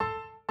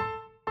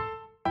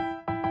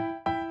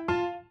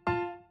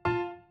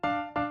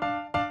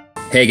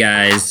Hey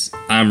guys,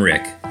 I'm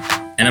Rick,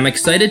 and I'm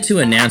excited to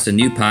announce a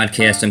new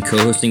podcast I'm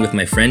co-hosting with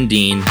my friend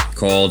Dean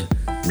called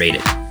Rate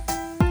It,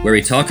 where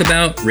we talk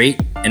about,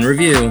 rate, and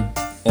review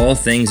all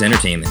things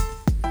entertainment.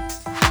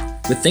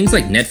 With things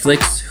like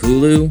Netflix,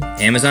 Hulu,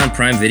 Amazon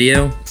Prime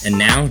Video, and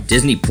now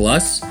Disney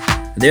Plus,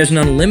 there's an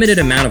unlimited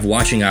amount of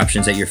watching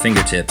options at your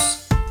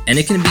fingertips, and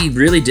it can be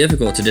really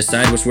difficult to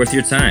decide what's worth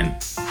your time.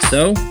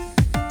 So,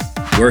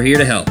 we're here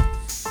to help.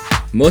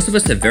 Most of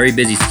us have very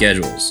busy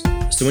schedules,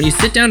 so when you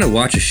sit down to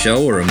watch a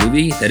show or a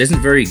movie that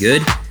isn't very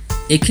good,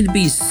 it can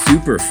be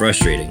super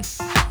frustrating.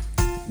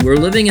 We're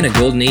living in a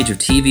golden age of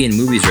TV and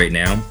movies right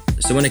now,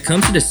 so when it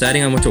comes to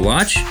deciding on what to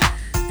watch,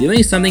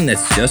 viewing something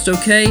that's just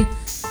okay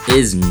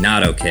is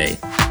not okay.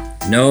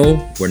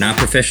 No, we're not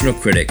professional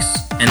critics,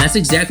 and that's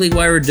exactly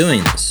why we're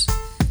doing this.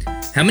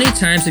 How many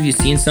times have you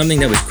seen something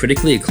that was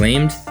critically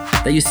acclaimed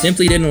that you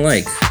simply didn't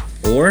like,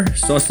 or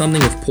saw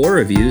something with poor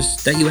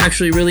reviews that you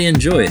actually really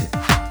enjoyed?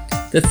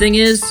 The thing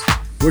is,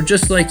 we're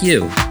just like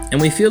you, and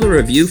we feel a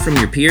review from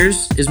your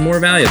peers is more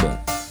valuable.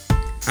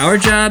 Our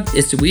job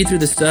is to weed through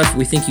the stuff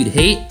we think you'd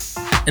hate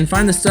and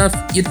find the stuff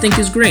you'd think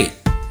is great,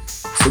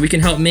 so we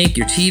can help make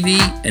your TV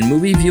and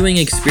movie viewing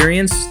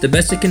experience the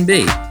best it can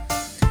be.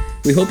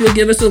 We hope you'll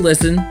give us a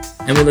listen,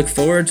 and we look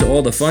forward to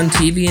all the fun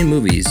TV and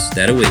movies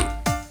that await.